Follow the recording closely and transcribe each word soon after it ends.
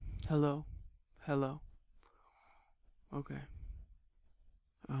Hello. Hello. Okay.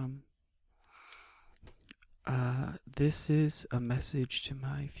 Um this is a message to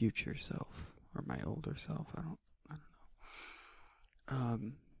my future self or my older self. I don't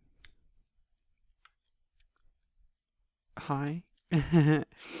know. Hi. The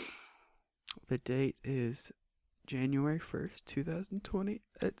date is January 1st, 2020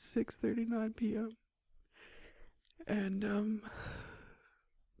 at 6:39 p.m. And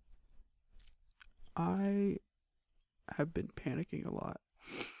I have been panicking a lot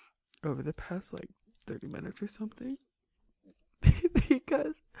over the past 30 minutes or something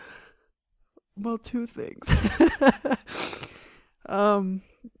because, well, two things.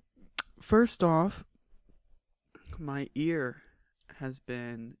 First off, my ear has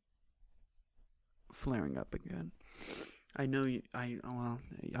been flaring up again. I know you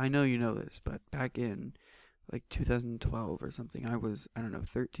know this, but back in 2012 or something, I was, I don't know,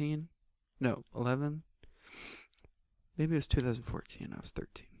 13? No, 11? Maybe it was 2014. I was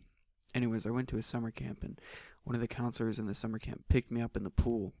 13. Anyways, I went to a summer camp, and one of the counselors in the summer camp picked me up in the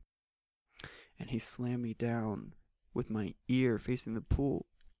pool, and he slammed me down with my ear facing the pool.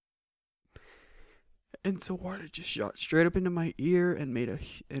 And so water just shot straight up into my ear and made a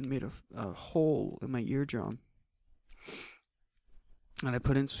hole in my eardrum. And I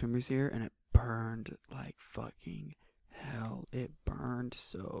put in swimmer's ear, and it burned like fucking hell. It burned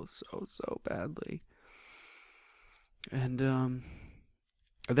so badly. And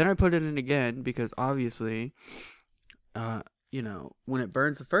then I put it in again because obviously, when it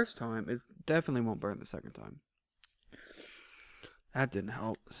burns the first time, it definitely won't burn the second time. That didn't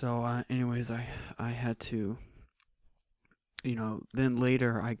help. So, anyways, I had to, then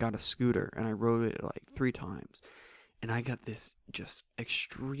later I got a scooter and I rode it 3 times. And I got this just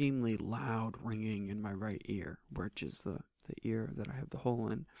extremely loud ringing in my right ear, which is the ear that I have the hole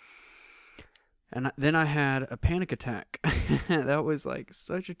in. And then I had a panic attack. That was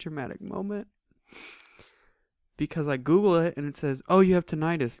such a traumatic moment. Because I Google it and it says, oh, you have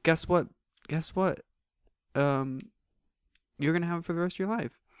tinnitus. Guess what? You're going to have it for the rest of your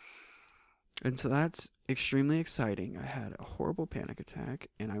life. And so that's extremely exciting. I had a horrible panic attack,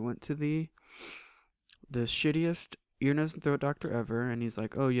 and I went to the shittiest ear, nose, and throat doctor ever, and he's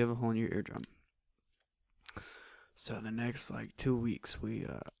like, oh, you have a hole in your eardrum. So the next 2 weeks, we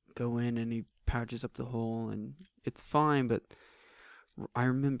go in, and he patches up the hole, and it's fine. But I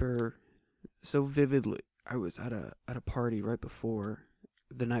remember so vividly, I was at a party right before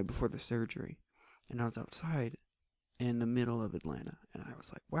the night before the surgery, and I was outside in the middle of Atlanta, and I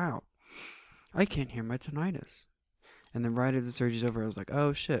was like, wow, I can't hear my tinnitus. And then right as the surgery's over, I was like,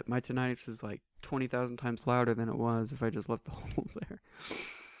 oh shit, my tinnitus is 20,000 times louder than it was if I just left the hole there.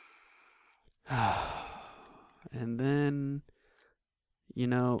 And then,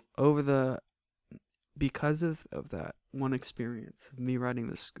 because of that one experience of me riding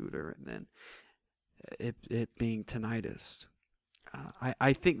the scooter and then it being tinnitus,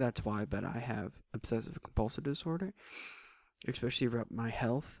 I think that's why, but I have obsessive compulsive disorder, especially about my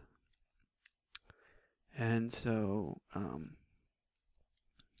health. And so,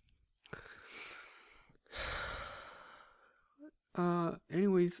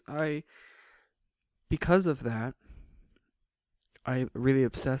 anyways, because of that, I really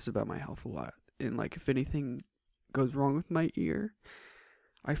obsess about my health a lot. And if anything goes wrong with my ear,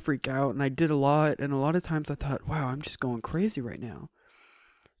 I freak out, and I did a lot, and a lot of times I thought, wow, I'm just going crazy right now.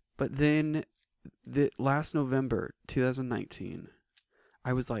 But then, last November, 2019,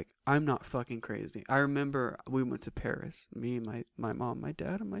 I was like, I'm not fucking crazy. I remember we went to Paris, me and my mom, my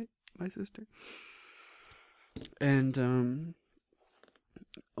dad, and my sister. And,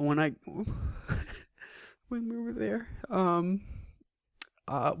 when we were there,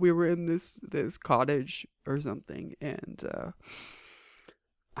 we were in this cottage or something, and,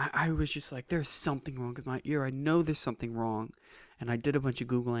 I was just like, there's something wrong with my ear. I know there's something wrong. And I did a bunch of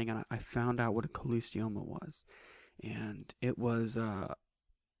Googling, and I found out what a cholesteoma was. And it was a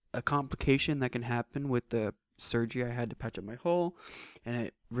complication that can happen with the surgery. I had to patch up my hole, and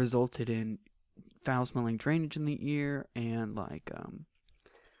it resulted in foul-smelling drainage in the ear and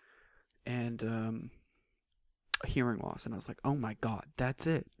hearing loss. And I was like, oh my god, that's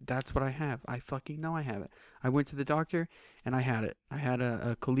it. That's what I have. I fucking know I have it. I went to the doctor, and I had it. I had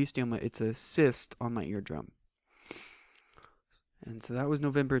a cholesteoma. It's a cyst on my eardrum. And so that was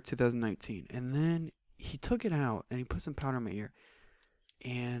November 2019. And then he took it out, and he put some powder in my ear.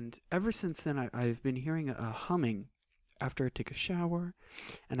 And ever since then, I've been hearing a humming after I take a shower,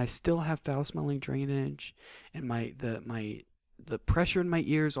 and I still have foul-smelling drainage, and the pressure in my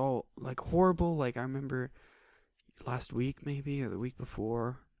ears all horrible. I remember last week maybe, or the week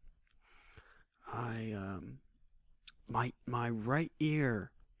before, my right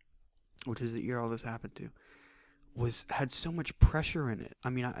ear, which is the ear all this happened to, had so much pressure in it. I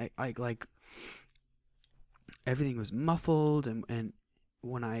mean, I like, everything was muffled, and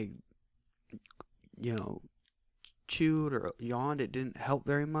when I, chewed or yawned, it didn't help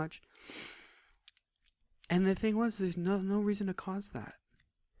very much. And the thing was, there's no reason to cause that.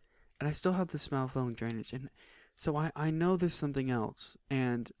 And I still have the smell of flowing drainage. And so I know there's something else.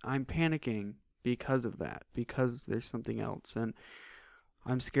 And I'm panicking because of that. Because there's something else. And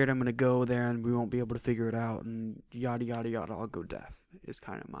I'm scared I'm going to go there and we won't be able to figure it out. And yada, yada, yada. I'll go deaf is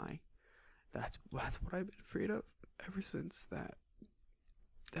kind of that's what I've been afraid of ever since that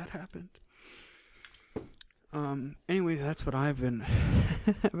happened. Anyway, that's what I've been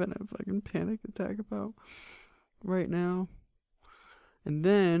having a fucking panic attack about right now. And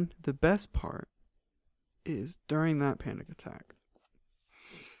then the best part is during that panic attack,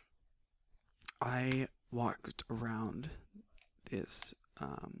 I walked around this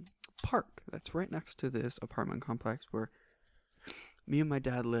park that's right next to this apartment complex where me and my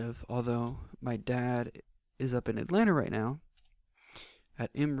dad live, although my dad is up in Atlanta right now at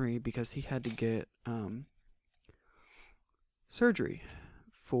Emory because he had to get surgery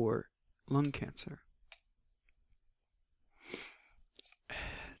for lung cancer.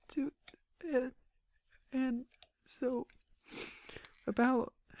 Dude, and so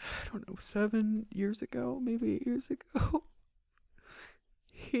about, 7 years ago, maybe 8 years ago,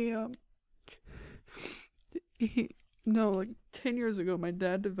 like 10 years ago, my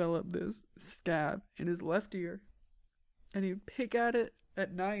dad developed this scab in his left ear, and he'd pick at it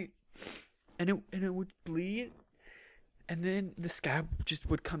at night, and it would bleed. And then the scab just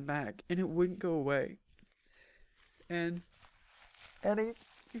would come back, and it wouldn't go away. And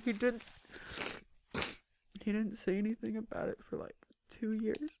he didn't say anything about it for like 2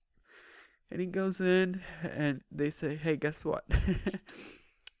 years. And he goes in, and they say, "Hey, guess what?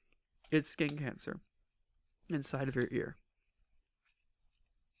 It's skin cancer inside of your ear."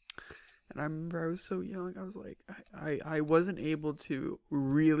 And I remember I was so young, I was like, I wasn't able to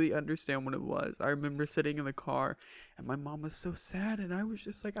really understand what it was. I remember sitting in the car, and my mom was so sad, and I was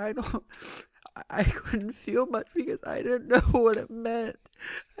just like, I couldn't feel much because I didn't know what it meant.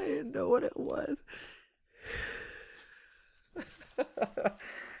 I didn't know what it was.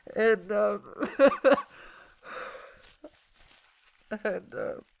 and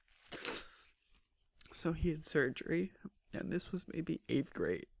so he had surgery, and this was maybe 8th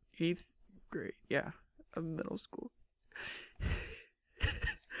grade, yeah, of middle school.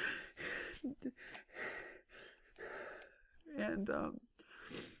 And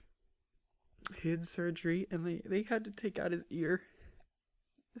he had surgery, and they had to take out his ear.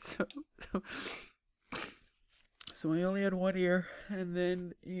 So he only had one ear, and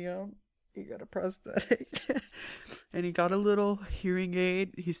then he got a prosthetic. And he got a little hearing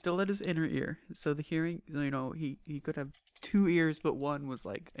aid. He still had his inner ear, so the hearing, he could have 2 ears, but one was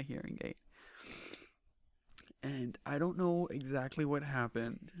like a hearing aid. And I don't know exactly what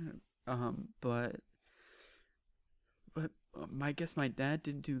happened, but I guess my dad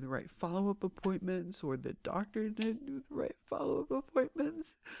didn't do the right follow-up appointments, or the doctor didn't do the right follow-up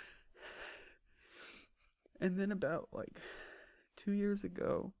appointments. And then about 2 years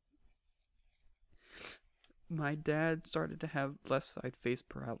ago, my dad started to have left side face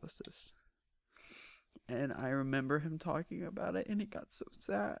paralysis. And I remember him talking about it, and he got so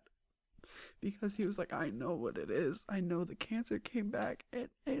sad. Because he was like, I know what it is. I know the cancer came back. And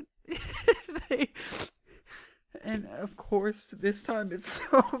and of course, this time it's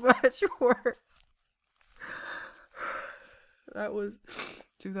so much worse. That was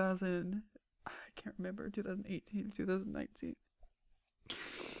 2018, 2019.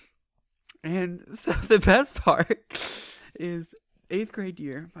 And so the best part is 8th grade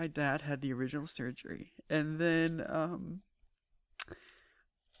year, my dad had the original surgery. And then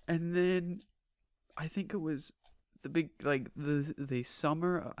I think it was the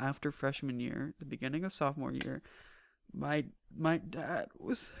summer after freshman year, the beginning of sophomore year, my dad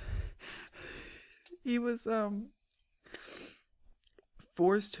was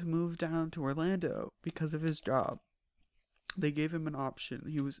forced to move down to Orlando because of his job. They gave him an option.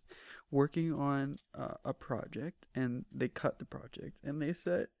 He was working on a project, and they cut the project, and they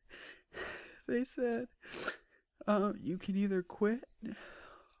said you can either quit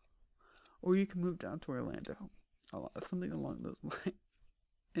or you can move down to Orlando, something along those lines.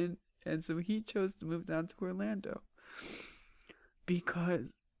 And so he chose to move down to Orlando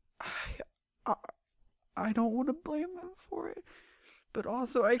because I don't want to blame him for it, but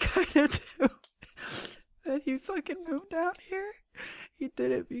also I kind of do. That he fucking moved down here. he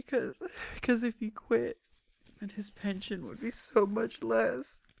did it because if he quit, then his pension would be so much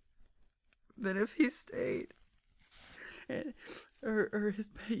less than if he stayed. And, or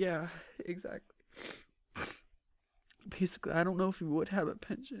his, yeah, exactly. Basically, I don't know if he would have a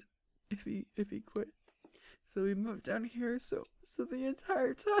pension if he quit. So we moved down here. So the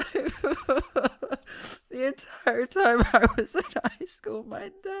entire time, I was in high school, I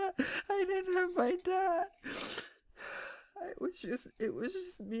didn't have my dad. It was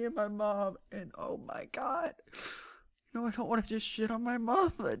just me and my mom, and oh my god. I don't want to just shit on my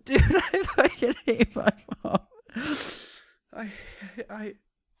mom, but dude, I fucking hate my mom. I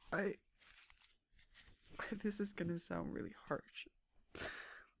this is gonna sound really harsh,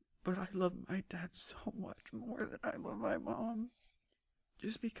 but I love my dad so much more than I love my mom.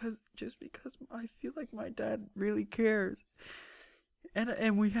 Just because I feel like my dad really cares.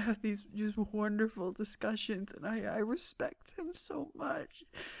 And we have these just wonderful discussions, and I respect him so much.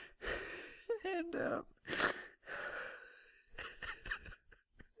 And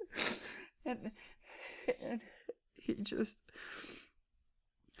and he just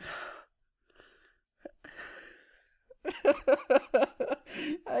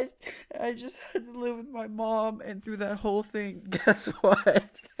I just had to live with my mom, and through that whole thing, guess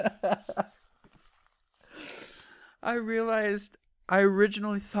what? I realized I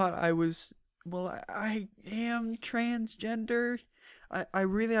originally thought I was, I am transgender. I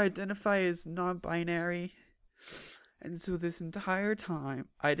really identify as non-binary. And so this entire time,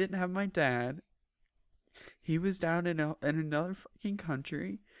 I didn't have my dad. He was down in another fucking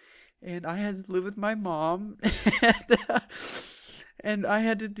country. And I had to live with my mom. And I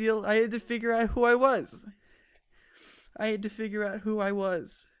had to figure out who I was.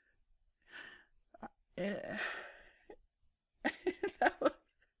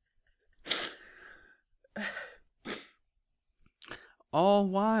 All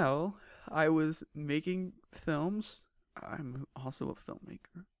while I was making films. I'm also a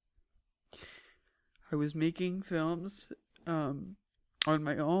filmmaker. I was making films on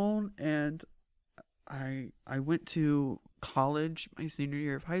my own, and I went to college my senior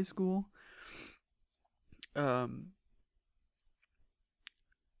year of high school.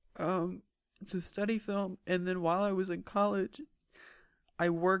 To study film, and then while I was in college, I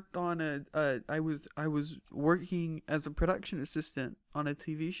worked on I was working as a production assistant on a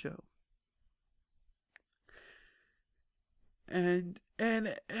TV show. And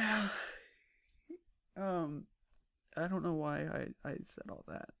I don't know why I said all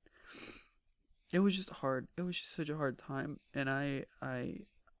that. It was just hard. It was just such a hard time, and I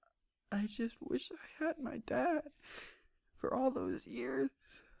just wish I had my dad for all those years.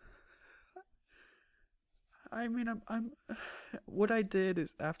 I mean, I'm what I did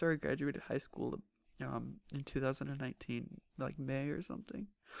is, after I graduated high school in 2019, like May or something,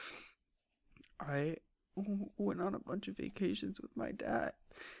 I went on a bunch of vacations with my dad,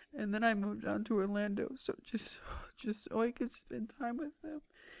 and then I moved down to Orlando, so just so I could spend time with him.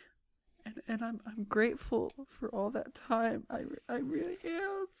 And I'm grateful for all that time. I really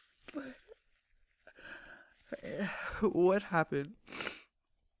am. But what happened?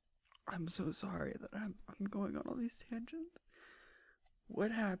 I'm so sorry that I'm going on all these tangents.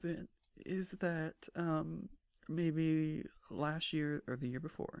 What happened is that maybe last year or the year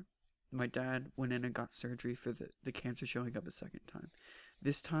before, my dad went in and got surgery for the cancer showing up a second time.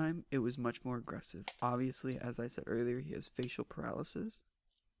 This time, it was much more aggressive. Obviously, as I said earlier, he has facial paralysis.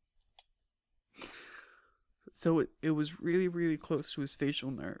 So it was really, really close to his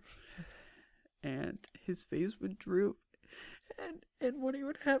facial nerve. And his face would droop. And what he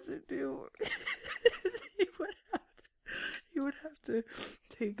would have to do is he would have to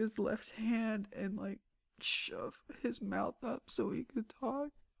take his left hand and like shove his mouth up so he could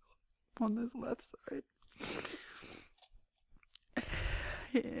talk on his left side.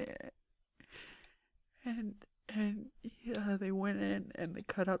 And yeah, they went in and they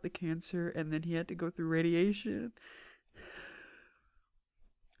cut out the cancer, and then he had to go through radiation.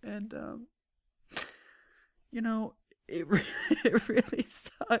 And it really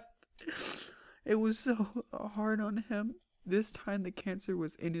sucked. It was so hard on him. This time the cancer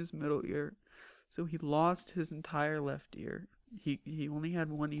was in his middle ear, so he lost his entire left ear. He only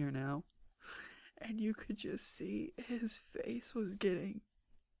had one ear now, and you could just see his face was getting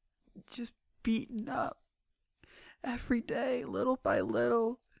just beaten up every day, little by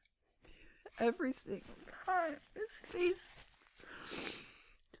little. Every single time, his face.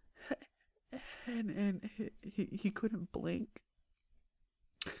 And he couldn't blink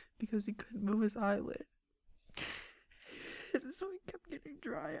because he couldn't move his eyelid. And so he kept getting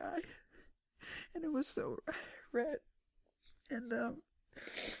dry eye. And it was so red. And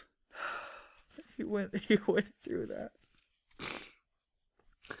he went through that.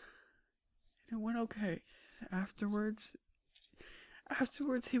 And it went okay. Afterwards,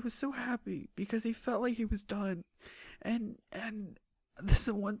 he was so happy because he felt like he was done. And this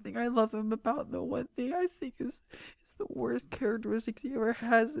is one thing I love him about. The one thing I think is the worst characteristic he ever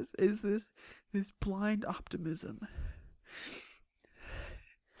has is this blind optimism.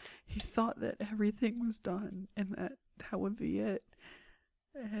 He thought that everything was done and that would be it.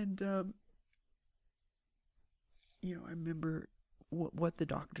 And I remember what the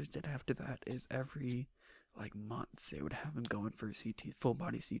doctors did after that is every month they would have him going for a full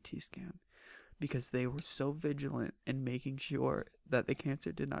body CT scan, because they were so vigilant in making sure that the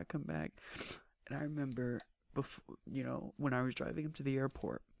cancer did not come back. And I remember before, when I was driving him to the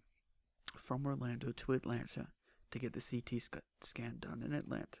airport from Orlando to Atlanta to get the CT scan done in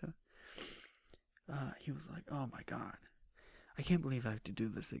Atlanta, he was like, "Oh my God, I can't believe I have to do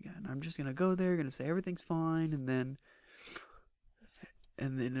this again. I'm just gonna go there, gonna say everything's fine, and then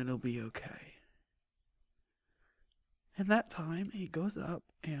it'll be okay." And that time he goes up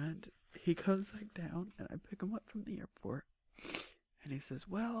and he goes back down, and I pick him up from the airport, and he says,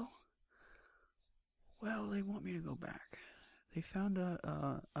 well, they want me to go back. They found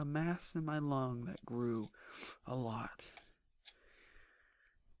a mass in my lung that grew a lot.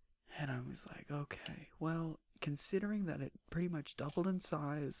 And I was like, okay, well, considering that it pretty much doubled in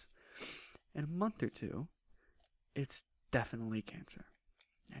size in a month or two, it's definitely cancer.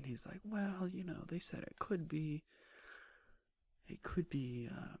 And he's like, well, they said it could be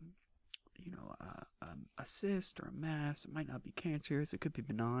a cyst or a mass. It might not be cancerous. It could be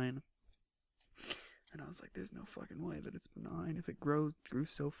benign. And I was like, there's no fucking way that it's benign if it grew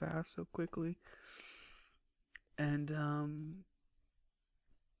so fast, so quickly. And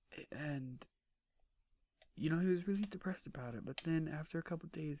he was really depressed about it. But then after a couple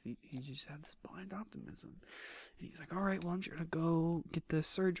of days, he just had this blind optimism. And he's like, all right, well, I'm just going to go get the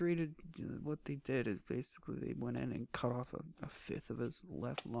surgery. What they did is basically they went in and cut off a fifth of his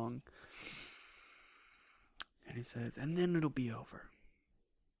left lung. And he says, and then it'll be over.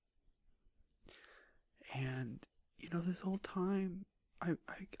 And, this whole time, I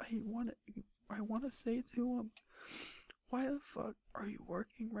want to say to him, why the fuck are you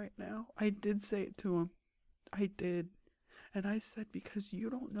working right now? I did say it to him. I did. And I said, because you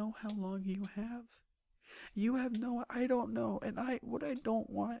don't know how long you have. You have I don't know. And what I don't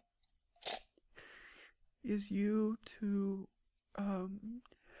want is you to, I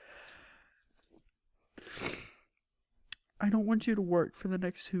don't want you to work for the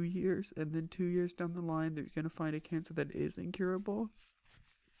next 2 years, and then 2 years down the line, they're going to find a cancer that is incurable.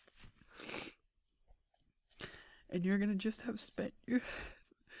 And you're going to just have spent the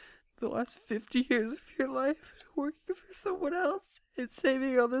last 50 years of your life working for someone else and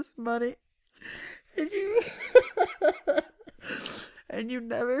saving all this money. And you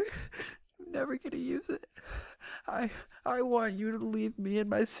never going to use it. I want you to leave me and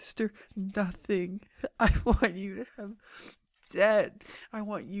my sister nothing. I want you to have debt. I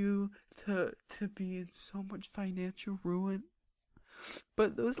want you to be in so much financial ruin.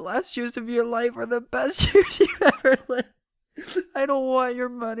 But those last years of your life are the best years you've ever lived. I don't want your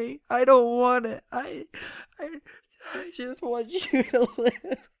money. I don't want it. I just want you to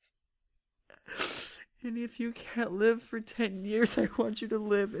live. And if you can't live for 10 years, I want you to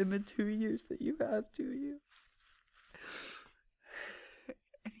live in the 2 years that you have to you.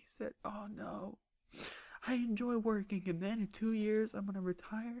 And he said, oh no, I enjoy working, and then in 2 years I'm going to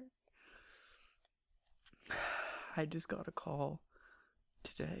retire. I just got a call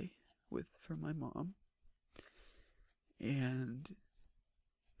today from my mom, and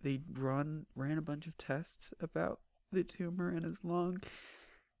they ran a bunch of tests about the tumor in his lung,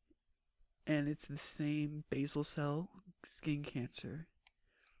 and it's the same basal cell skin cancer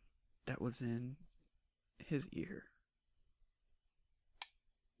that was in his ear,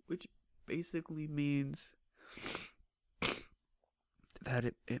 which basically means that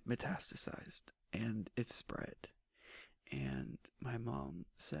it metastasized and it spread. And my mom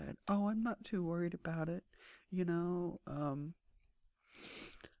said, oh, I'm not too worried about it. I'm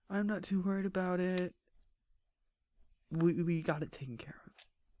not too worried about it. We got it taken care of.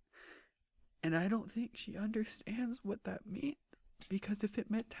 And I don't think she understands what that means. Because if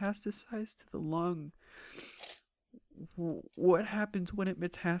it metastasized to the lung, what happens when it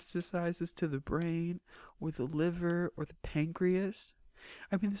metastasizes to the brain or the liver or the pancreas?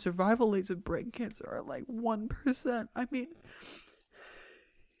 I mean, the survival rates of brain cancer are like 1%. I mean,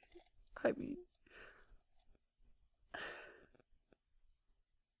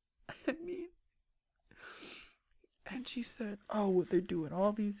 And she said, "Oh, they're doing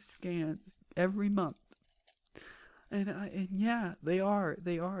all these scans every month." And yeah, they are.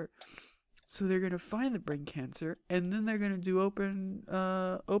 So they're gonna find the brain cancer, and then they're gonna do open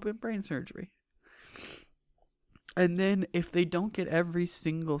brain surgery. And then if they don't get every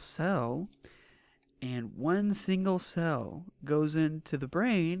single cell, and one single cell goes into the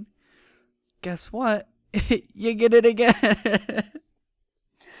brain, guess what? You get it again.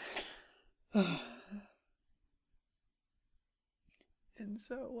 And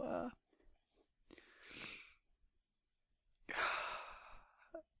so,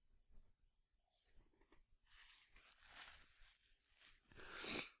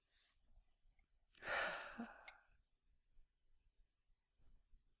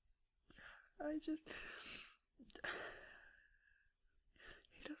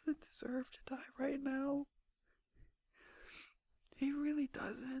 he doesn't deserve to die right now. He really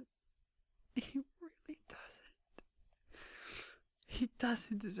doesn't. He really doesn't. He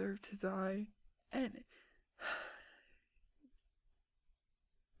doesn't deserve to die. And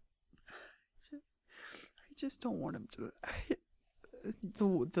I just don't want him to.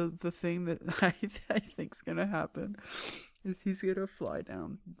 The thing that I think's gonna happen is he's gonna fly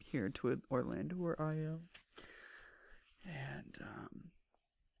down here to Orlando where I am, and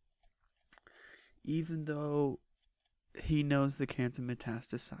even though he knows the cancer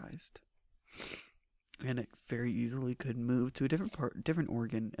metastasized, and it very easily could move to a different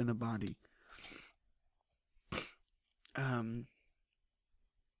organ in the body,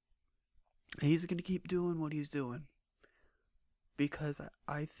 he's gonna keep doing what he's doing. Because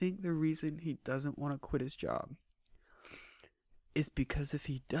I think the reason he doesn't want to quit his job is because if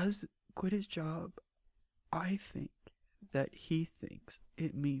he does quit his job, I think that he thinks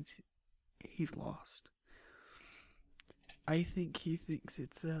it means he's lost. I think he thinks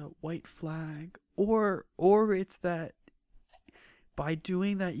it's a white flag, or it's that by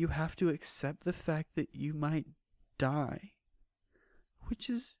doing that you have to accept the fact that you might die, which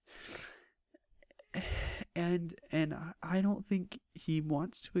is. And I don't think he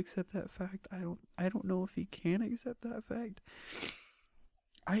wants to accept that fact. I don't know if he can accept that fact.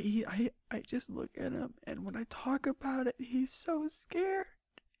 I just look at him, and when I talk about it, he's so scared.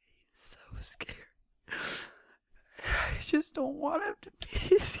 He's so scared. I just don't want him to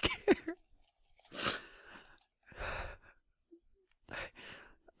be scared.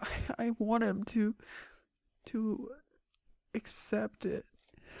 I want him to accept it.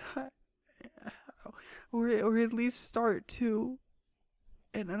 Or at least start to.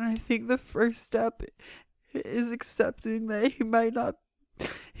 And I think the first step is accepting that he might not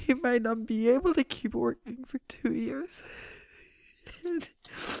be able to keep working for 2 years.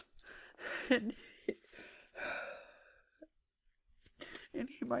 and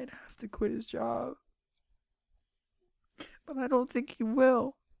he might have to quit his job. But I don't think he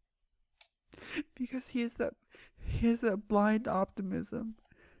will. Because he has that blind optimism.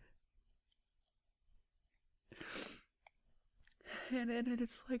 And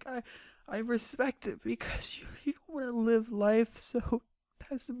it's like, I respect it because you don't want to live life so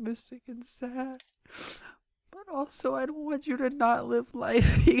pessimistic and sad. But also, I don't want you to not live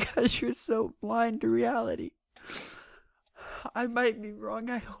life because you're so blind to reality. I might be wrong.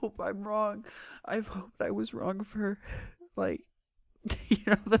 I hope I'm wrong. I've hoped I was wrong for, the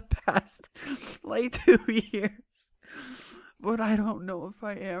past, 2 years. But I don't know if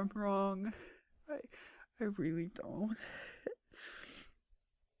I am wrong. I really don't.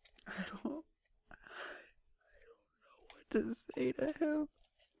 I don't know what to say to him.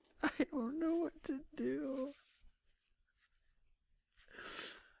 I don't know what to do.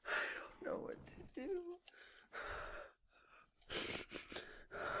 I don't know what to do.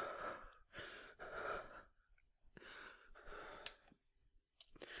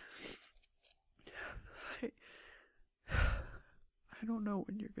 I don't know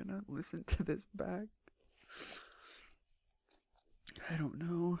when you're gonna listen to this back. I don't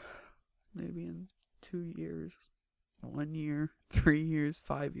know. Maybe in 2 years, 1 year, 3 years,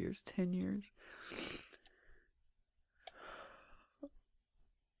 5 years, 10 years.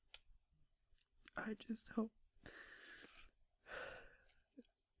 I just hope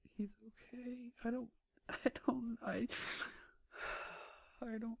he's okay. I don't know.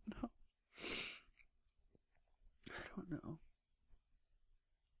 I don't know.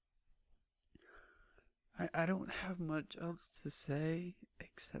 I don't have much else to say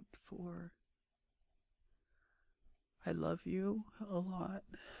except for I love you a lot.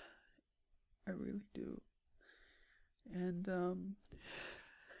 I really do. And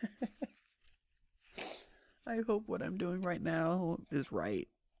I hope what I'm doing right now is right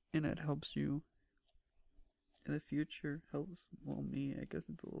and it helps you. in the future helps, well, me, I guess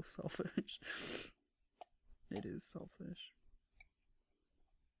it's a little selfish. It is selfish.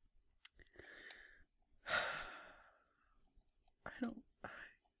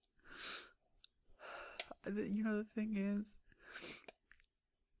 The thing is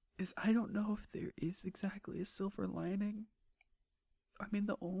I don't know if there is exactly a silver lining. I mean,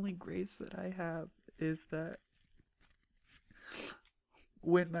 the only grace that I have is that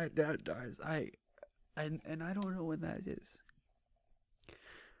when my dad dies, and I don't know when that is.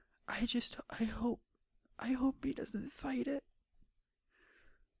 I hope he doesn't fight it.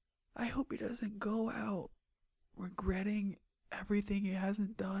 I hope he doesn't go out regretting everything he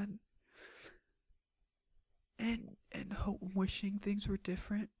hasn't done. And wishing things were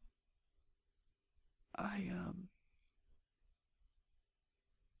different. I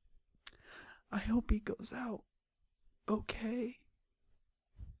hope he goes out okay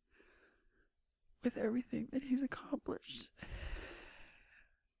with everything that he's accomplished.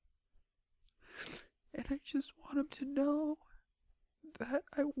 And I just want him to know that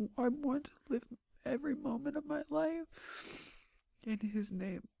I want to live every moment of my life in his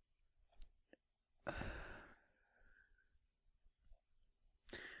name.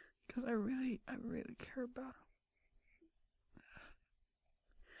 Because I really care about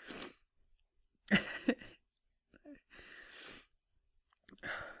him.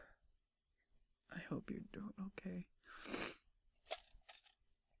 I hope you're doing okay.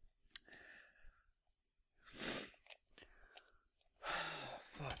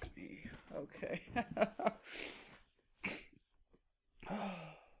 Fuck me. Okay.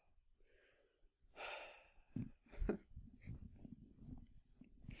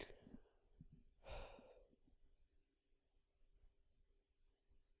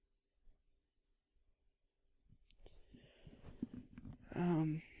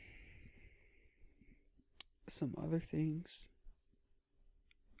 Some other things.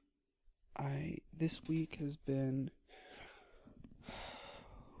 This week has been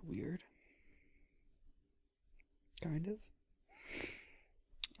weird. Kind of.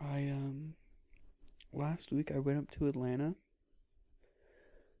 Last week I went up to Atlanta.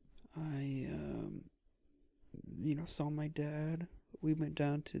 I saw my dad. We went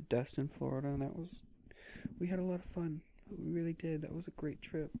down to Destin, Florida, and we had a lot of fun. We really did. That was a great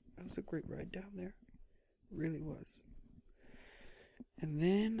trip. That was a great ride down there. It really was. And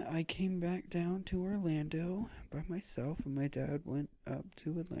then I came back down to Orlando by myself, and my dad went up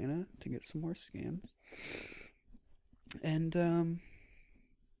to Atlanta to get some more scans. And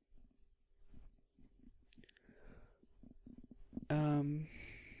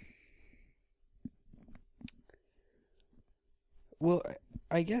well,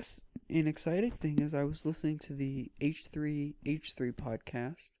 I guess an exciting thing is I was listening to the H3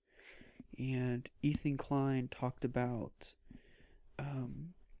 podcast, and Ethan Klein talked about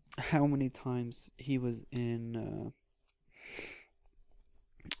how many times he was in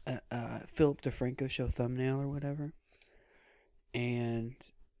Philip DeFranco show Thumbnail or whatever, and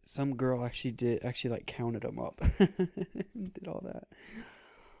some girl actually counted him up and did all that,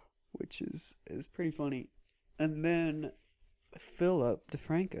 which is pretty funny. And then Philip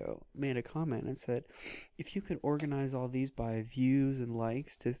DeFranco made a comment and said, if you could organize all these by views and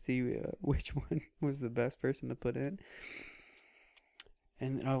likes to see which one was the best person to put in.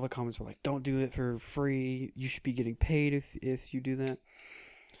 And then all the comments were like, don't do it for free. You should be getting paid if you do that.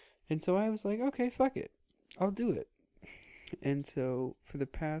 And so I was like, okay, fuck it. I'll do it. And so for the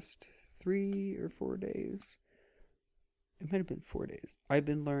past 3 or 4 days, it might have been 4 days, I've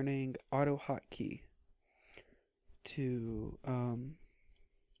been learning AutoHotkey to,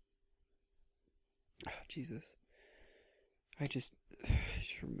 Jesus. I just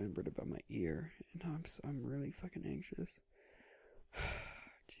remembered about my ear, and now I'm really fucking anxious.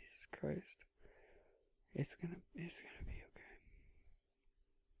 Jesus Christ. It's gonna be okay.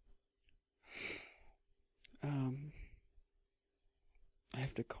 I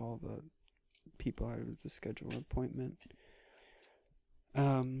have to call the people I was to schedule an appointment.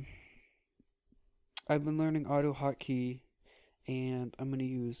 I've been learning AutoHotkey, and I'm gonna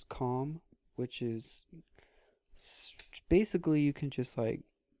use Calm, which is basically you can just take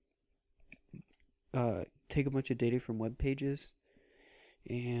a bunch of data from web pages,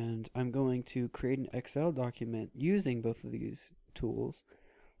 and I'm going to create an Excel document using both of these tools.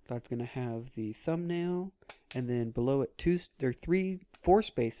 That's going to have the thumbnail, and then below it 4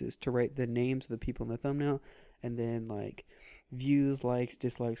 spaces to write the names of the people in the thumbnail, and then views, likes,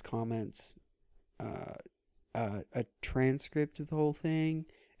 dislikes, comments, a transcript of the whole thing,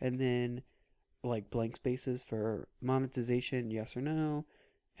 and then blank spaces for monetization, yes or no,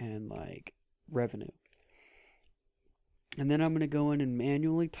 and revenue. And then I'm going to go in and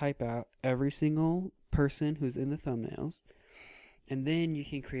manually type out every single person who's in the thumbnails. And then you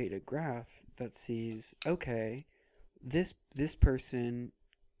can create a graph that sees, okay, this person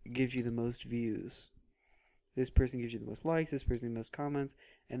gives you the most views. This person gives you the most likes. This person the most comments.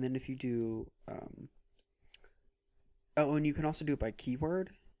 And then if you do, and you can also do it by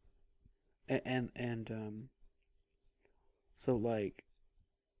keyword. So like,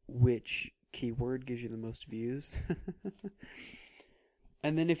 which keyword gives you the most views?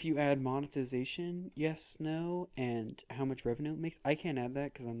 And then if you add monetization, yes, no, and how much revenue it makes, I can't add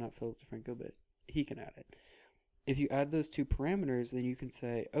that because I'm not Philip DeFranco, but he can add it. If you add those two parameters, then you can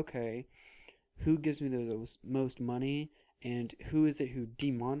say, okay, who gives me the most money, and who is it who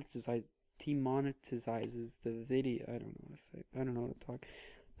demonetizes the video? I don't know what to say. I don't know what to talk.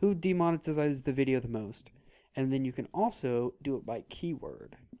 Who demonetizes the video the most? And then you can also do it by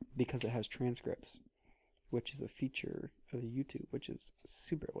keyword because it has transcripts, which is a feature of YouTube, which is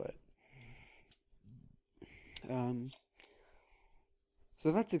super lit.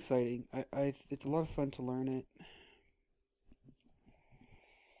 So that's exciting. It's a lot of fun to learn it.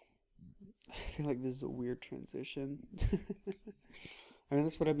 I feel like this is a weird transition. I mean,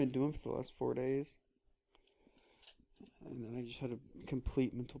 that's what I've been doing for the last 4 days. And then I just had a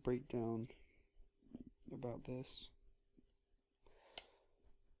complete mental breakdown about this.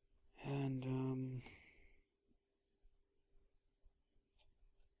 And,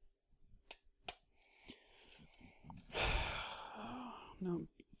 now I'm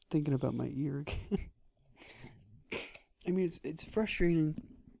thinking about my ear again. I mean, it's frustrating.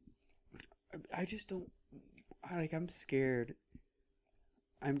 I just don't, I'm scared.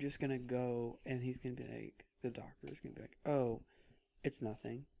 I'm just gonna go, and he's gonna be like, the doctor's gonna be like, oh, it's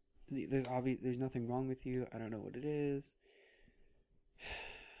nothing. There's nothing wrong with you. I don't know what it is.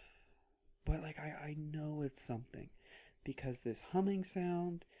 But, like, I know it's something. Because this humming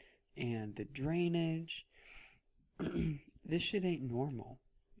sound and the drainage, this shit ain't normal.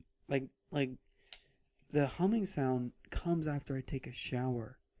 Like, the humming sound comes after I take a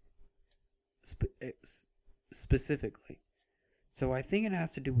shower. Specifically. So I think it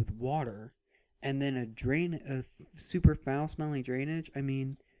has to do with water. And then a super foul smelling drainage. I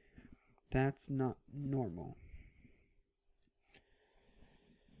mean, that's not normal.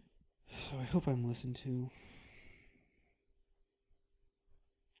 So I hope I'm listened to.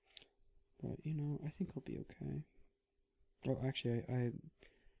 But, I think I'll be okay. Oh, actually,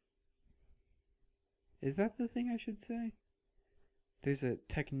 is that the thing I should say? There's a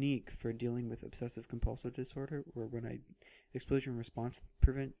technique for dealing with obsessive compulsive disorder, or explosion response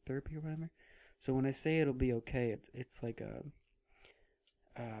prevent therapy or whatever. So when I say it'll be okay, it's like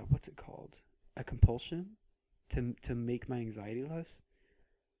what's it called? A compulsion to make my anxiety less.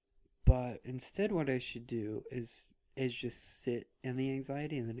 But instead, what I should do is just sit in the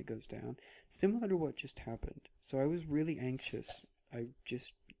anxiety, and then it goes down, similar to what just happened. So I was really anxious. I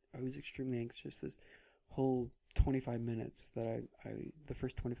was extremely anxious this whole 25 minutes the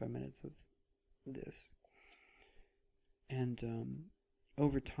first 25 minutes of this. And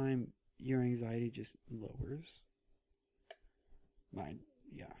over time, your anxiety just lowers. Mine,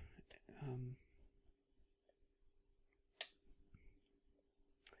 yeah.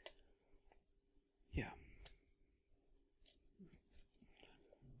 Yeah.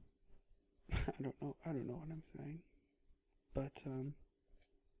 I don't know what I'm saying. But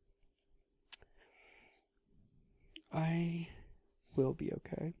I will be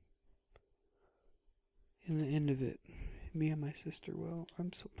okay. In the end of it, me and my sister will.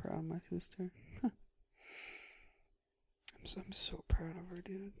 I'm so proud of my sister. I'm so proud of her,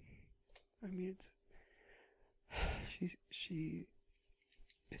 dude. I mean, she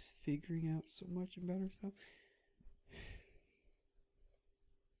is figuring out so much about herself.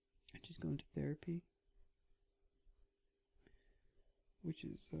 And she's going to therapy, which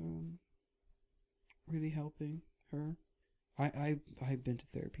is really helping her. I've been to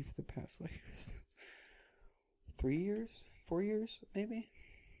therapy for the past 3 years, 4 years, maybe,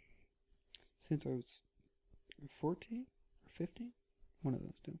 since I was 14 or 15, one of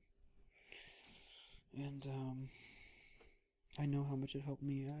those two. And I know how much it helped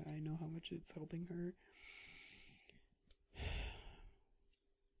me. I know how much it's helping her.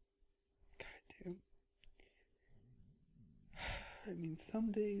 God damn. I mean,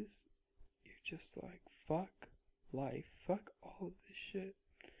 some days you're just like, fuck life, fuck all of this shit.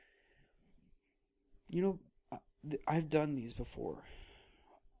 I've done these before.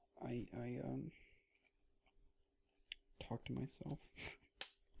 I talk to myself.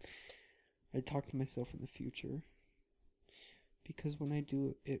 I talk to myself in the future. Because when I do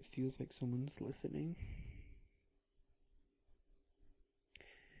it, it feels like someone's listening.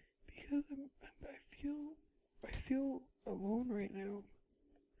 because I feel alone right now.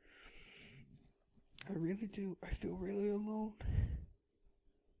 I really do. I feel really alone.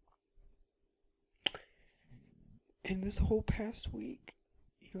 And this whole past week,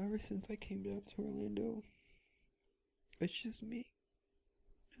 ever since I came down to Orlando, it's just me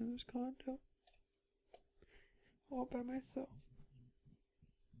in this condo, all by myself.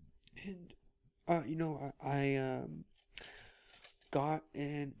 And, I got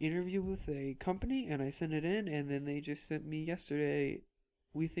an interview with a company, and I sent it in, and then they just sent me yesterday,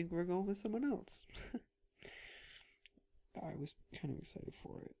 we think we're going with someone else. I was kind of excited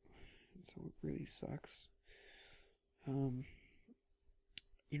for it, so it really sucks.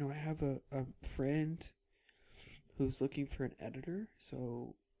 I have a friend who's looking for an editor,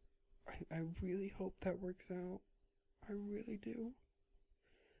 so I really hope that works out. I really do.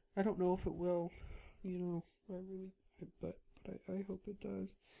 I don't know if it will, but I hope it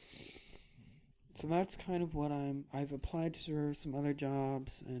does. So that's kind of what I've applied for some other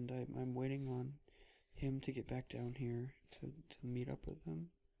jobs, and I'm waiting on him to get back down here to meet up with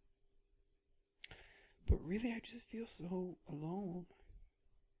him. But really, I just feel so alone.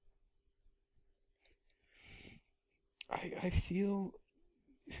 I feel...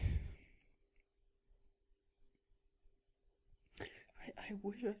 I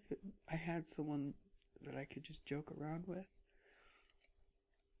wish I had someone that I could just joke around with.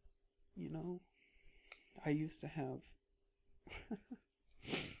 I used to have...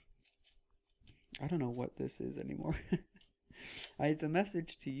 I don't know what this is anymore. It's a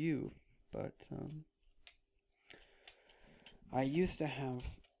message to you, but I used to have,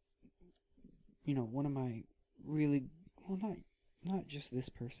 one of my really, not just this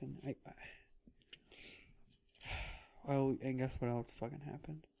person. And guess what else fucking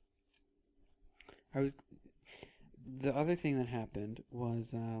happened? The other thing that happened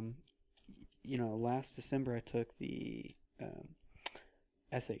was, last December I took the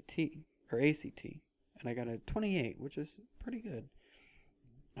SAT, or ACT, and I got a 28, which is pretty good.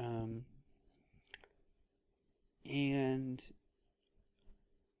 And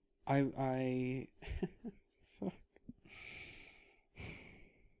I fuck.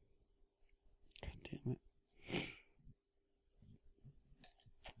 God damn it.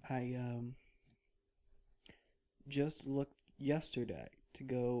 I just looked yesterday to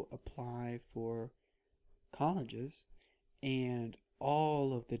go apply for colleges, and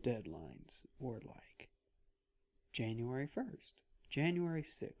all of the deadlines were like January 1st, January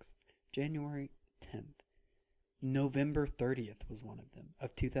 6th, January 10th. November 30th was one of them,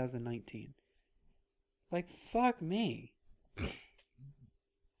 of 2019. Like, fuck me.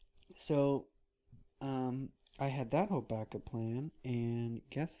 So, I had that whole backup plan, and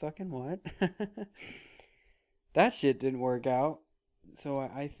guess fucking what? That shit didn't work out. So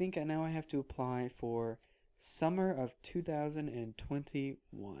I think now I have to apply for summer of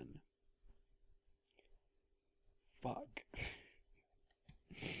 2021. Fuck.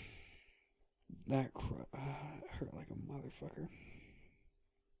 That hurt like a motherfucker.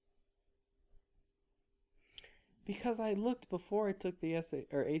 Because I looked before I took the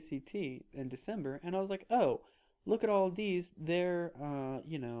ACT in December, and I was like, oh, look at all of these. They're,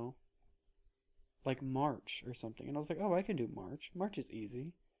 like March or something. And I was like, oh, I can do March. March is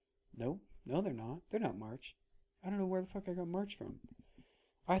easy. No, they're not. They're not March. I don't know where the fuck I got March from.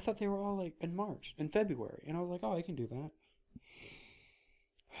 I thought they were all like in March, in February. And I was like, oh, I can do that.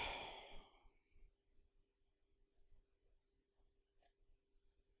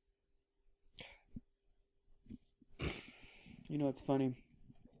 It's funny.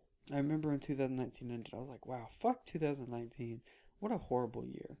 I remember when 2019 ended, I was like, wow, fuck 2019. What a horrible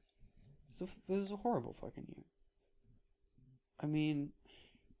year. This is a horrible fucking year. I mean,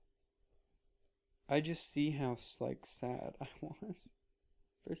 I just see how, sad I was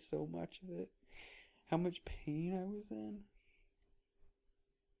for so much of it. How much pain I was in.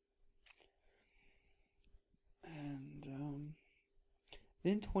 And,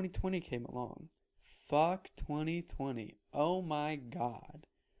 then 2020 came along. Fuck 2020. Oh my god.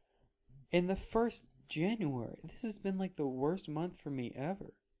 In the first January, this has been like the worst month for me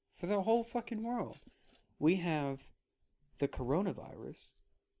ever. For the whole fucking world. We have the coronavirus,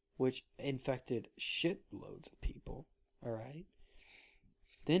 which infected shitloads of people. Alright?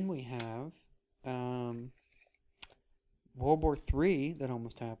 Then we have World War III that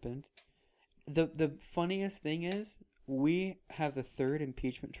almost happened. The funniest thing is, we have the third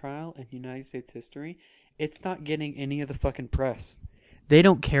impeachment trial in United States history. It's not getting any of the fucking press. They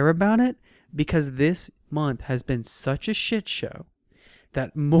don't care about it because this month has been such a shit show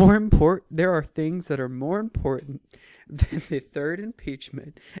that there are things that are more important the third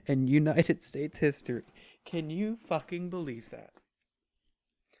impeachment in United States history. Can you fucking believe that?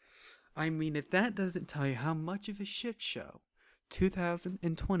 I mean, if that doesn't tell you how much of a shit show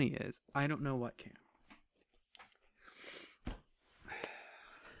 2020 is, I don't know what can.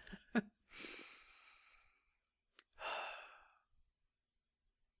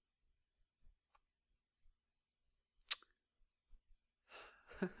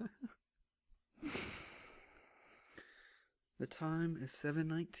 The time is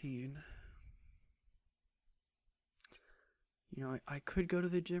 7:19. You know, I could go to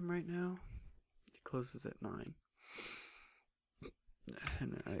the gym right now. It closes at 9.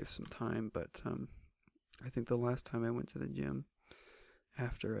 And I have some time, but I think the last time I went to the gym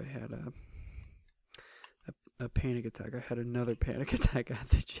after I had a panic attack, I had another panic attack at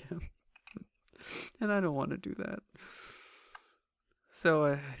the gym. And I don't want to do that. So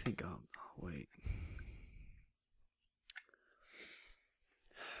I think I'll wait.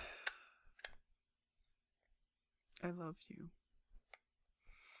 I love you.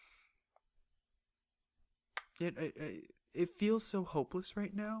 It feels so hopeless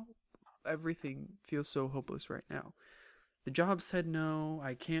right now. Everything feels so hopeless right now. The job said no.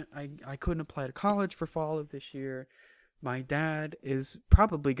 I couldn't apply to college for fall of this year. My dad is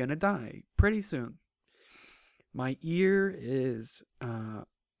probably gonna die pretty soon. My ear is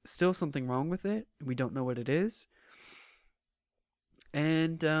still something wrong with it. We don't know what it is.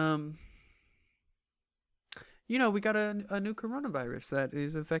 And you know, we got a new coronavirus that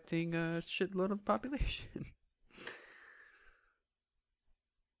is affecting a shitload of population.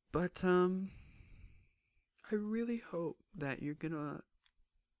 But I really hope that you're gonna.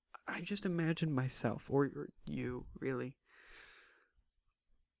 I just imagine myself, or you, really,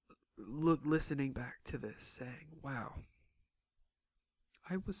 listening back to this, saying, "Wow,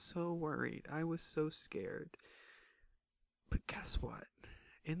 I was so worried. I was so scared." But guess what?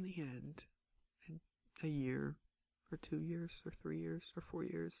 In the end, in a year, or 2 years, or 3 years, or 4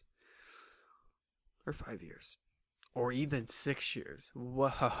 years, or 5 years, or even 6 years.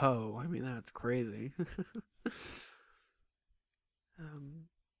 Whoa, I mean, that's crazy.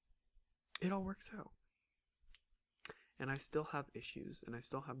 It all works out. And I still have issues, and I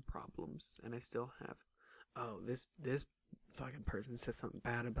still have problems, and I still have, oh, this fucking person said something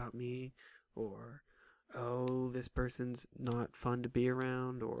bad about me, or, oh, this person's not fun to be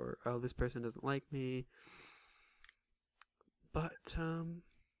around, or, oh, this person doesn't like me. But, you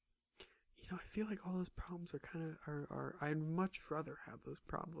know, I feel like all those problems are I'd much rather have those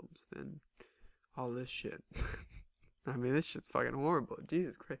problems than all this shit. I mean, this shit's fucking horrible.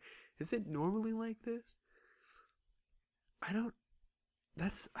 Jesus Christ. Is it normally like this? I don't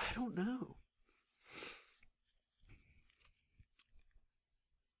know.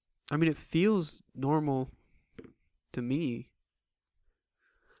 I mean, it feels normal to me,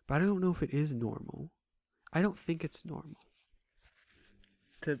 but I don't know if it is normal. I don't think it's normal.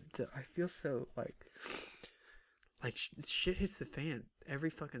 I feel so like shit hits the fan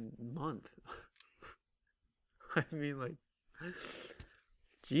every fucking month. I mean, like,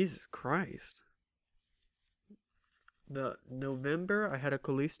 Jesus Christ. The November, I had a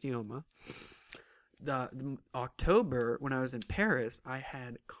cholesteoma. The October, when I was in Paris, I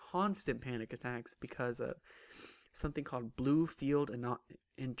had constant panic attacks because of something called blue field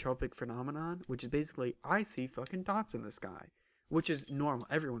entropic phenomenon, which is basically I see fucking dots in the sky, which is normal.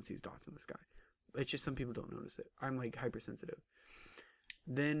 Everyone sees dots in the sky. It's just some people don't notice it. I'm like hypersensitive.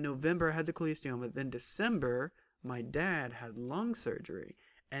 Then November, I had the cholesteoma. Then December, my dad had lung surgery.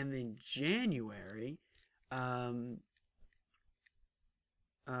 And then January, no.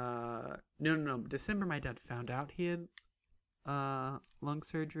 December, my dad found out he had lung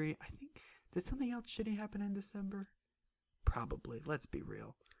surgery. I think, did something else shitty happen in December? Probably. Let's be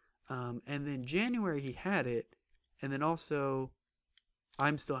real. And then January, he had it. And then also,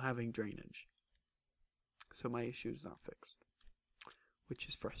 I'm still having drainage. So my issue is not fixed, which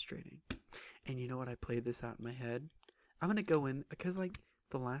is frustrating. And you know what? I played this out in my head. I'm going to go in, because like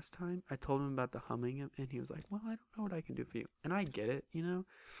the last time I told him about the humming, and he was like, well, I don't know what I can do for you. And I get it, you know.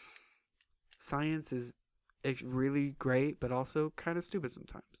 Science is really great, but also kind of stupid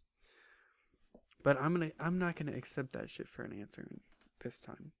sometimes. But I'm not going to accept that shit for an answer this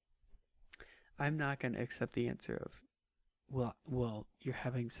time. I'm not going to accept the answer of, well, you're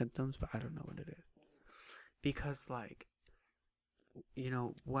having symptoms, but I don't know what it is. Because, like, you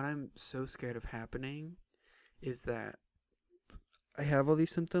know, what I'm so scared of happening is that I have all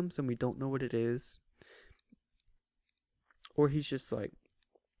these symptoms and we don't know what it is. Or he's just like,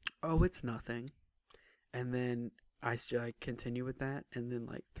 oh, it's nothing. And then I continue with that. And then,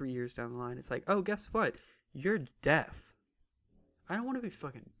 like, 3 years down the line, it's like, oh, guess what? you're deaf. I don't want to be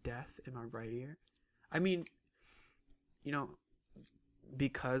fucking deaf in my right ear. I mean, you know,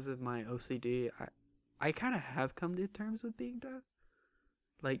 because of my OCD, I kind of have come to terms with being deaf.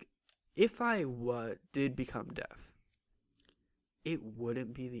 Like, if I did become deaf, it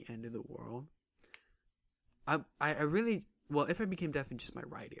wouldn't be the end of the world. I really, well, if I became deaf in just my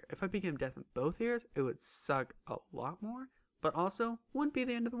right ear, if I became deaf in both ears, it would suck a lot more, but also wouldn't be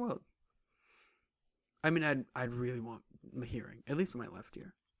the end of the world. I mean, I'd really want my hearing, at least in my left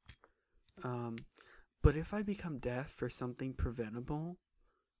ear. But if I become deaf for something preventable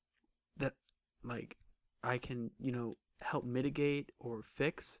that, like, I can, help mitigate or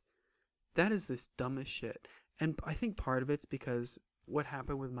fix, that is this dumbest shit. And I think part of it's because what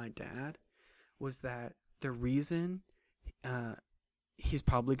happened with my dad was that the reason he's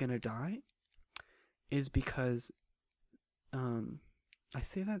probably going to die is because I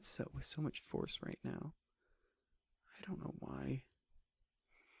say that with so much force right now. I don't know why.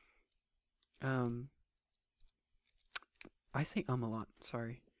 I say a lot.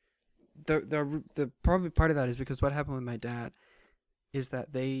 Sorry. The probably part of that is because what happened with my dad is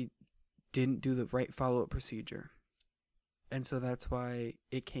that they didn't do the right follow-up procedure, and so that's why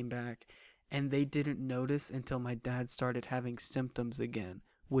it came back, and they didn't notice until my dad started having symptoms again,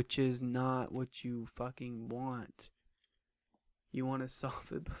 which is not what you fucking want. You want to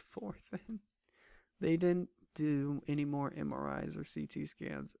solve it before then. They didn't do any more MRIs or CT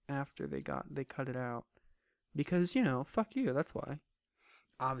scans after they cut it out. Because, fuck you, that's why.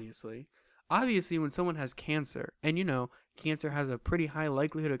 Obviously, when someone has cancer, and cancer has a pretty high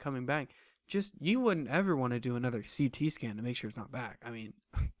likelihood of coming back, you wouldn't ever want to do another CT scan to make sure it's not back. I mean,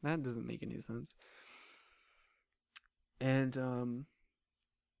 that doesn't make any sense. And,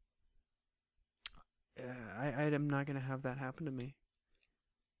 I am not going to have that happen to me.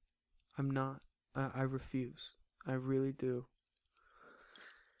 I'm not. I refuse. I really do.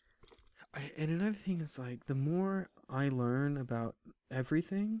 And another thing is, like, the more I learn about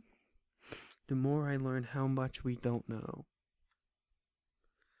everything, the more I learn how much we don't know.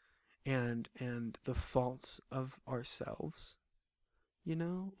 And the faults of ourselves.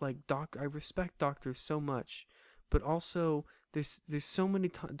 Like, I respect doctors so much, but also there's so many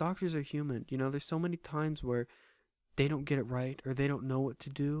doctors are human. There's so many times where they don't get it right, or they don't know what to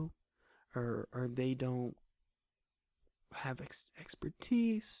do, or they don't have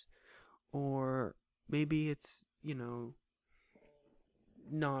expertise, or maybe it's,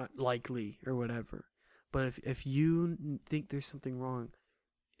 not likely or whatever. But if you think there's something wrong,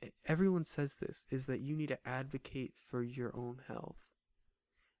 everyone says this, is that you need to advocate for your own health.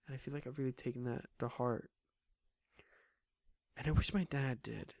 And I feel like I've really taken that to heart. And I wish my dad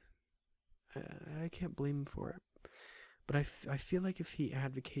did. I can't blame him for it. But I feel like if he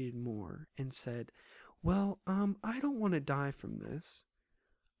advocated more and said, well, I don't want to die from this.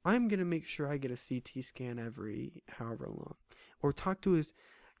 I'm going to make sure I get a CT scan every however long. Or talk to his...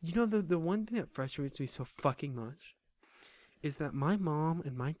 the one thing that frustrates me so fucking much is that my mom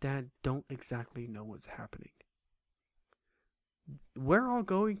and my dad don't exactly know what's happening. We're all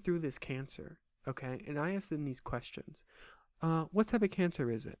going through this cancer, okay? And I ask them these questions. What type of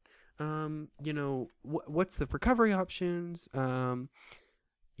cancer is it? What's the recovery options? I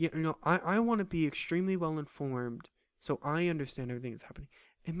want to be extremely well informed so I understand everything that's happening.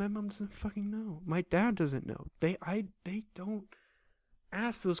 And my mom doesn't fucking know. My dad doesn't know. They don't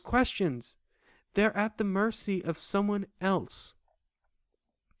ask those questions. They're at the mercy of someone else.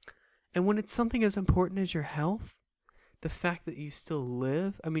 And when it's something as important as your health, the fact that you still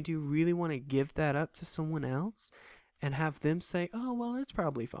live, I mean, do you really want to give that up to someone else and have them say, oh, well, it's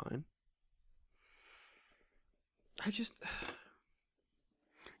probably fine? If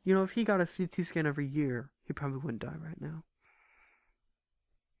he got a CT scan every year, he probably wouldn't die right now.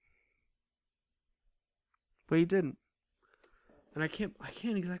 But he didn't. And I can't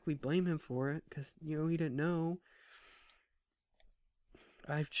exactly blame him for it, because, he didn't know.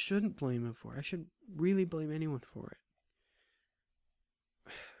 I shouldn't blame him for it. I shouldn't really blame anyone for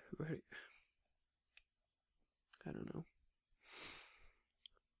it. I don't know.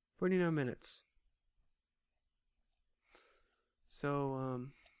 49 minutes. So,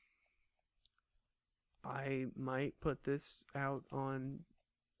 I might put this out on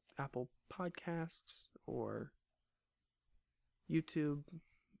Apple Podcasts or YouTube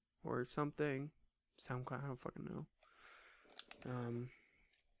or something. SoundCloud, I don't fucking know.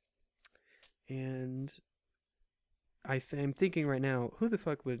 And I'm thinking right now, who the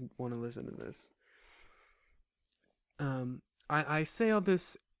fuck would want to listen to this? I say all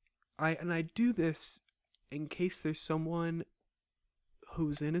this, I do this in case there's someone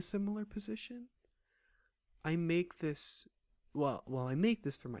who's in a similar position. I make this, I make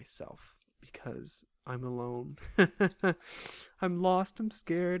this for myself because I'm alone. I'm lost, I'm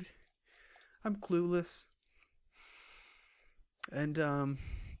scared, I'm clueless. And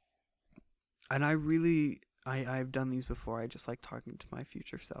I've done these before. I just like talking to my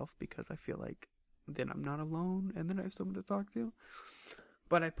future self because I feel like then I'm not alone and then I have someone to talk to.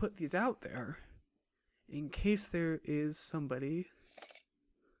 But I put these out there in case there is somebody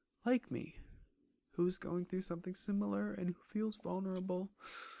like me who's going through something similar and who feels vulnerable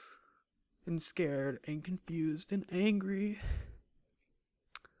and scared and confused and angry.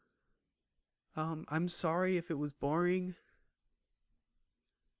 I'm sorry if it was boring.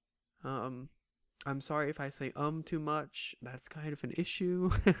 I'm sorry if I say too much. That's kind of an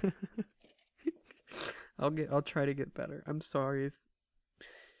issue. I'll try to get better. I'm sorry if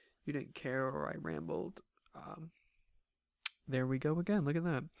you didn't care or I rambled. There we go again. Look at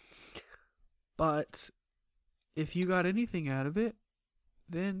that. But if you got anything out of it,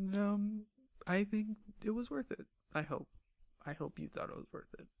 then I think it was worth it. I hope you thought it was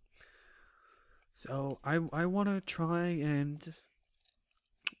worth it. So I want to try and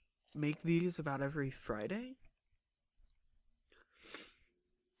make these about every Friday.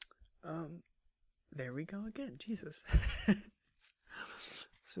 There we go again. Jesus.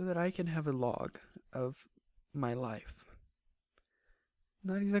 So that I can have a log of my life.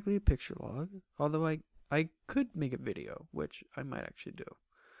 Not exactly a picture log, although I could make a video, which I might actually do.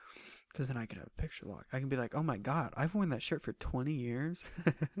 Because then I could have a picture log. I can be like, oh my god, I've worn that shirt for 20 years.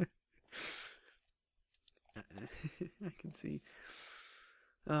 I can see.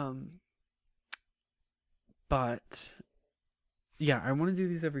 But yeah, I want to do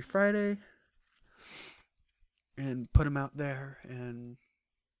these every Friday and put them out there, and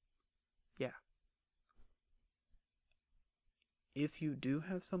yeah. If you do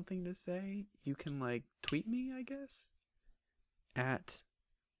have something to say, you can like tweet me, I guess, at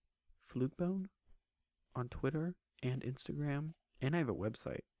Flukebone on Twitter and Instagram, and I have a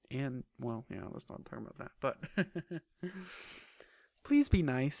website. And well, yeah, let's not talk about that. But please be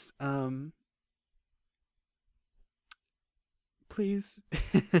nice. Please.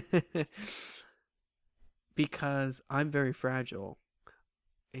 Because I'm very fragile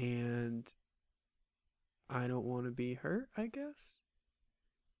and I don't want to be hurt, I guess.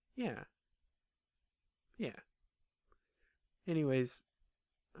 Yeah. Anyways,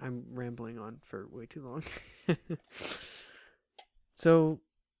 I'm rambling on for way too long. So,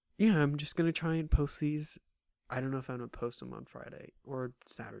 yeah, I'm just going to try and post these. I don't know if I'm going to post them on Friday or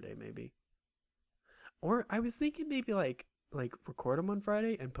Saturday, maybe. Or I was thinking maybe like record them on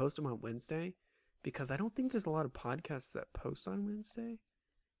Friday and post them on Wednesday, because I don't think there's a lot of podcasts that post on Wednesday.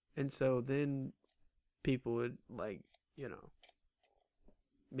 And so then people would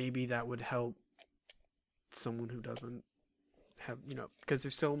maybe that would help someone who doesn't have, because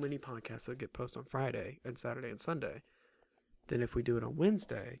there's so many podcasts that get posted on Friday and Saturday and Sunday. Then if we do it on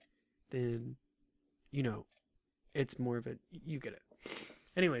Wednesday, then, it's more of you get it.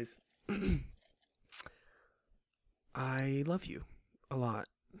 Anyways, I love you a lot.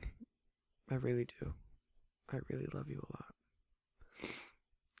 I really do. I really love you a lot.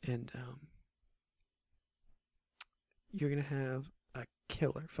 And, you're gonna have a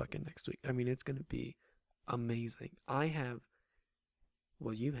killer fucking next week. I mean, it's gonna be amazing. You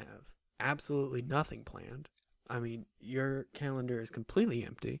have absolutely nothing planned. I mean, your calendar is completely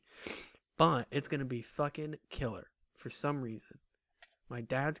empty, but it's gonna be fucking killer for some reason. My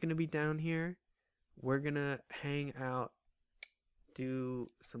dad's gonna be down here. We're gonna hang out, do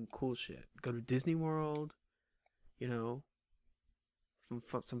some cool shit. Go to Disney World, some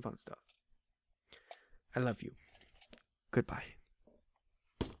fun stuff. I love you. Goodbye.